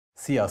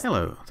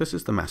Hello, this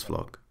is the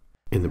MassVlog.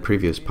 In the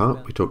previous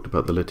part, we talked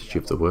about the liturgy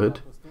of the Word.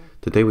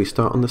 Today we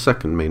start on the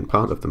second main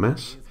part of the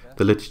Mass,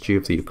 the liturgy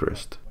of the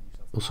Eucharist,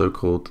 also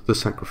called the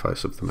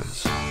sacrifice of the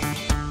Mass.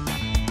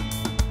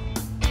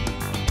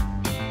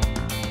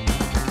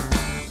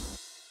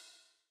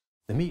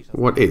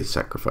 What is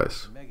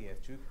sacrifice?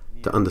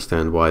 To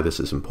understand why this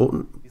is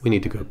important, we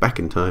need to go back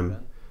in time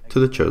to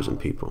the chosen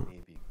people.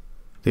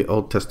 The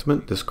Old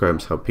Testament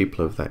describes how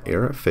people of that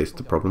era faced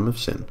the problem of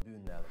sin.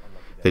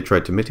 They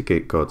tried to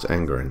mitigate God's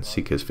anger and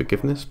seek His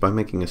forgiveness by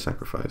making a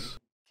sacrifice.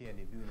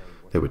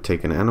 They would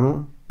take an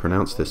animal,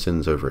 pronounce their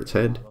sins over its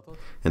head,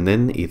 and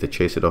then either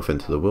chase it off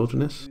into the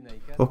wilderness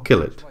or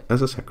kill it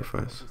as a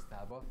sacrifice.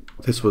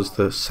 This was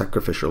the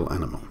sacrificial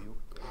animal.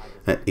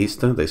 At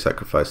Easter they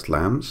sacrificed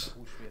lambs.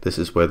 This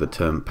is where the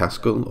term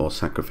paschal or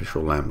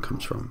sacrificial lamb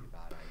comes from.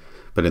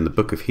 But in the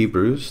book of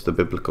Hebrews, the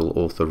biblical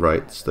author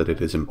writes that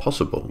it is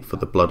impossible for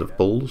the blood of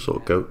bulls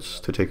or goats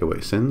to take away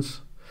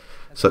sins.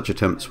 Such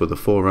attempts were the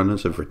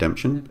forerunners of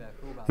redemption,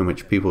 in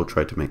which people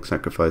tried to make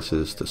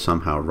sacrifices to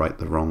somehow right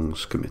the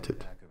wrongs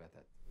committed.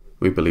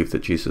 We believe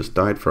that Jesus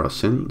died for our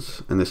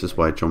sins, and this is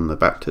why John the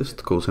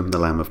Baptist calls him the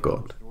Lamb of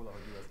God.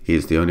 He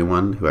is the only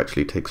one who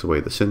actually takes away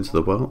the sins of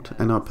the world,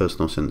 and our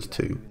personal sins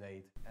too.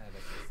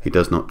 He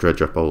does not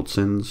dredge up old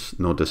sins,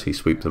 nor does he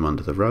sweep them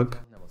under the rug,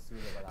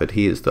 but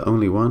he is the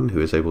only one who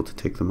is able to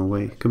take them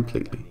away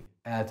completely.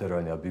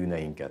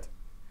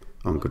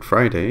 On Good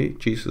Friday,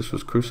 Jesus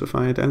was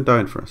crucified and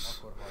died for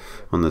us,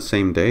 on the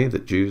same day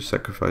that Jews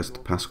sacrificed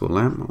the Paschal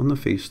Lamb on the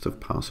feast of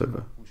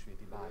Passover.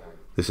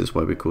 This is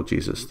why we call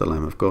Jesus the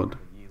Lamb of God,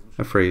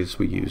 a phrase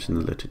we use in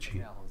the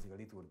liturgy.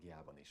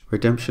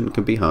 Redemption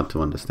can be hard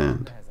to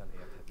understand.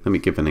 Let me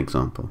give an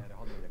example.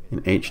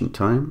 In ancient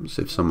times,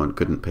 if someone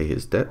couldn't pay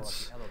his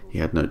debts, he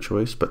had no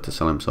choice but to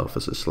sell himself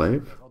as a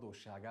slave.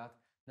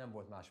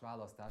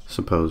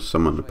 Suppose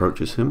someone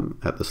approaches him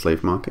at the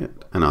slave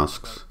market and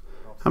asks,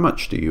 "How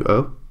much do you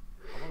owe?"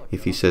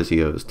 If he says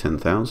he owes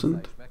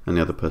 10,000, and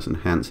the other person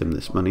hands him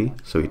this money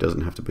so he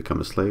doesn't have to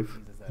become a slave,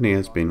 then he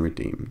has been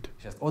redeemed.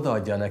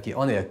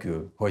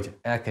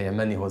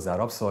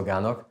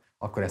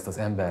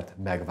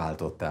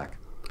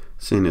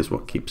 Sin is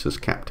what keeps us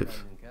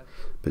captive,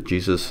 but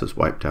Jesus has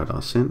wiped out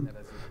our sin,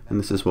 and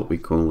this is what we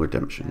call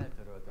redemption.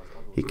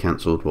 He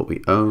cancelled what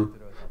we owe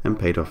and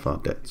paid off our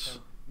debts.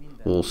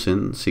 All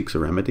sin seeks a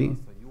remedy.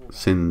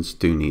 Sins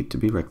do need to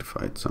be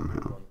rectified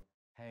somehow.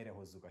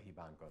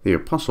 The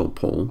Apostle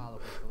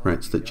Paul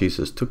writes that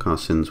Jesus took our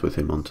sins with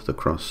him onto the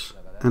cross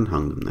and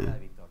hung them there.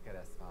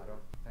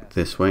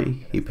 This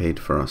way, he paid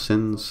for our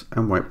sins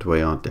and wiped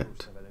away our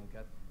debt.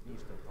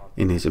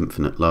 In his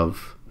infinite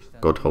love,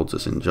 God holds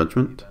us in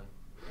judgment.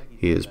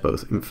 He is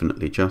both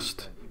infinitely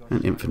just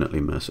and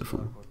infinitely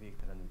merciful.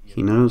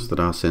 He knows that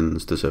our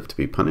sins deserve to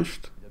be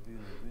punished,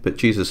 but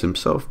Jesus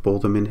himself bore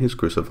them in his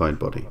crucified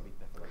body.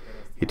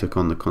 He took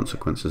on the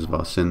consequences of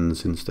our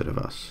sins instead of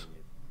us.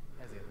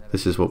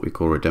 This is what we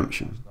call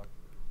redemption.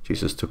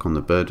 Jesus took on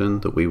the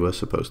burden that we were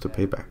supposed to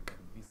pay back.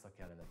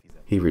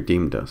 He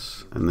redeemed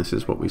us, and this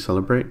is what we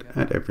celebrate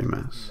at every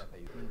Mass.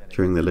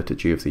 During the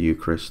liturgy of the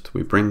Eucharist,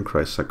 we bring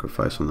Christ's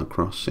sacrifice on the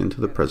cross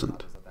into the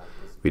present.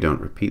 We don't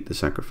repeat the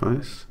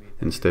sacrifice.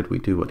 Instead, we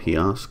do what he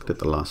asked at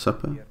the Last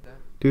Supper.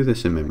 Do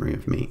this in memory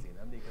of me.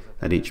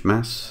 At each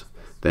Mass,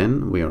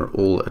 then, we are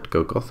all at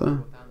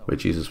Golgotha, where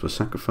Jesus was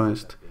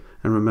sacrificed,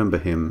 and remember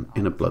him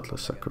in a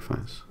bloodless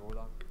sacrifice.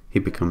 He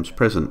becomes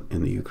present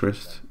in the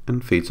Eucharist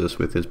and feeds us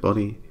with his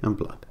body and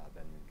blood.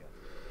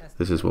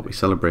 This is what we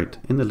celebrate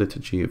in the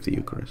liturgy of the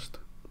Eucharist.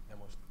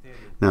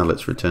 Now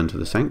let's return to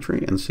the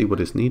sanctuary and see what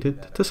is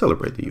needed to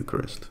celebrate the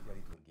Eucharist.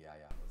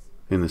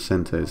 In the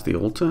center is the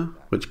altar,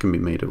 which can be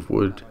made of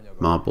wood,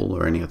 marble,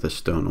 or any other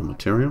stone or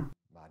material.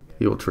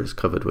 The altar is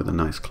covered with a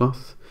nice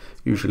cloth,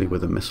 usually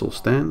with a missal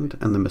stand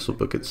and the missal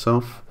book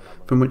itself,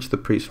 from which the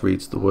priest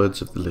reads the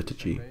words of the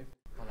liturgy.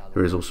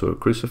 There is also a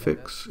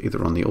crucifix,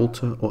 either on the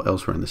altar or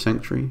elsewhere in the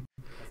sanctuary.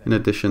 In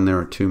addition, there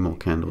are 2 more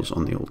candles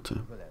on the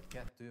altar.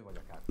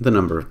 The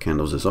number of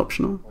candles is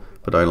optional,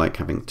 but I like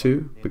having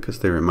 2 because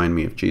they remind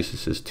me of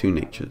Jesus' 2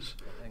 natures,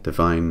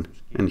 divine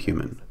and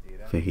human,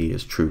 for he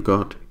is true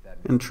God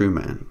and true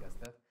man.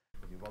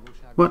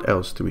 What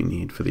else do we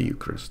need for the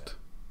Eucharist?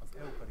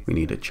 We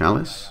need a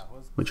chalice,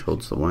 which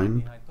holds the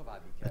wine,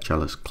 a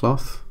chalice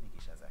cloth,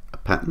 a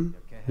paten,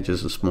 which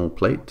is a small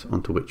plate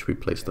onto which we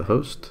place the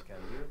host,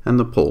 and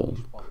the pall,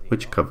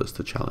 which covers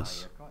the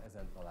chalice.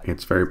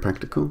 It's very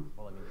practical.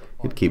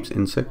 It keeps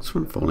insects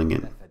from falling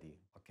in.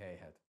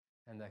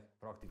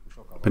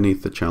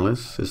 Beneath the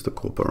chalice is the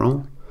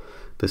corporol.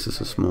 This is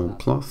a small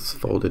cloth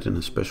folded in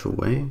a special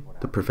way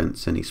that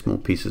prevents any small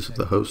pieces of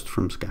the host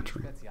from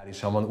scattering.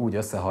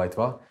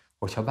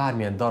 Hogyha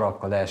bármilyen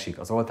darabka leesik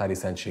az oltári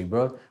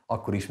szentségből,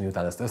 akkor is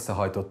miután ezt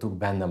összehajtottuk,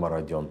 benne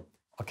maradjon.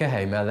 A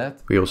kehely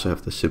mellett... We also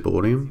have the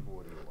ciborium.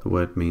 The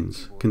word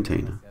means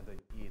container.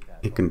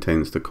 It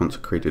contains the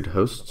consecrated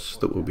hosts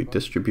that will be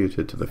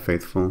distributed to the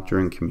faithful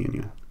during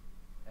communion.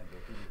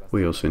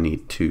 We also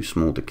need 2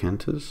 small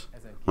decanters,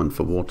 one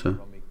for water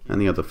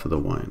and the other for the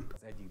wine.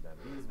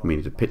 We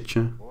need a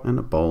pitcher and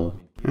a bowl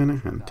and a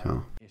hand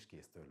towel.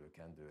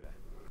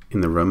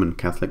 In the Roman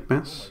Catholic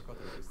Mass,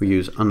 we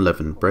use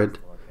unleavened bread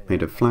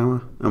made of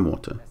flour and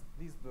water.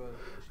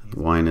 The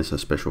wine is a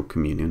special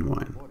communion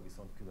wine.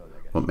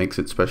 What makes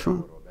it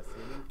special?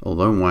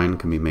 Although wine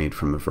can be made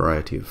from a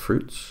variety of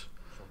fruits,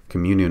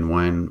 communion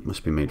wine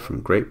must be made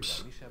from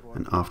grapes,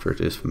 and after it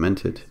is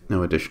fermented,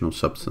 no additional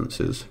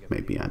substances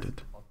may be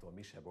added.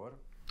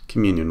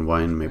 Communion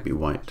wine may be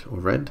white or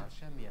red,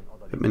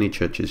 but many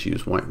churches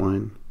use white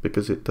wine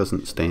because it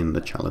doesn't stain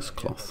the chalice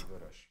cloth.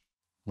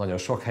 Nagyon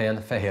sok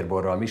helyen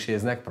fehérborral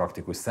miséznek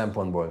praktikus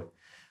szempontból.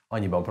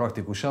 Annyiban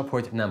praktikusabb,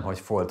 hogy nem hagy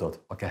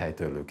foltot a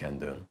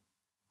kehelytörlőkendőn.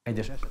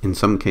 In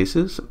some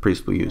cases, a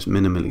priest will use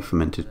minimally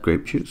fermented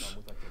grape juice.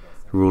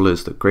 The rule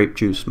is that grape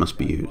juice must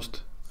be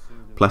used.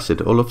 Placid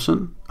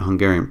Olofsson, a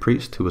Hungarian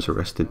priest who was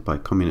arrested by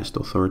communist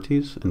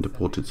authorities and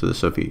deported to the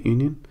Soviet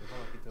Union,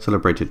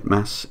 celebrated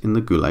Mass in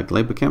the Gulag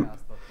labor camp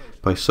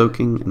by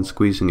soaking and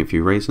squeezing a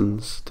few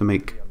raisins to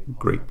make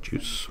grape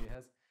juice.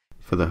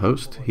 For the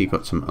host, he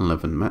got some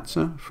unleavened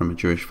matzah from a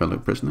Jewish fellow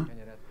prisoner.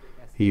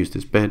 He used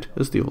his bed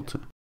as the altar.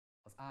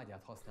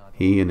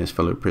 He and his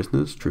fellow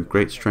prisoners drew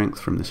great strength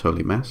from this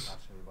holy Mass.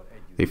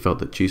 They felt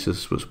that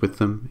Jesus was with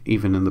them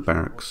even in the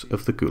barracks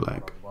of the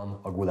Gulag.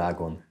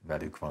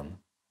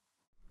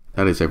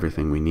 That is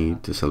everything we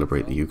need to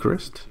celebrate the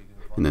Eucharist.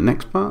 In the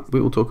next part,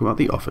 we will talk about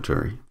the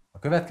offertory. A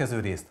következő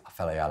részt a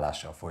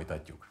felajánlással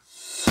folytatjuk.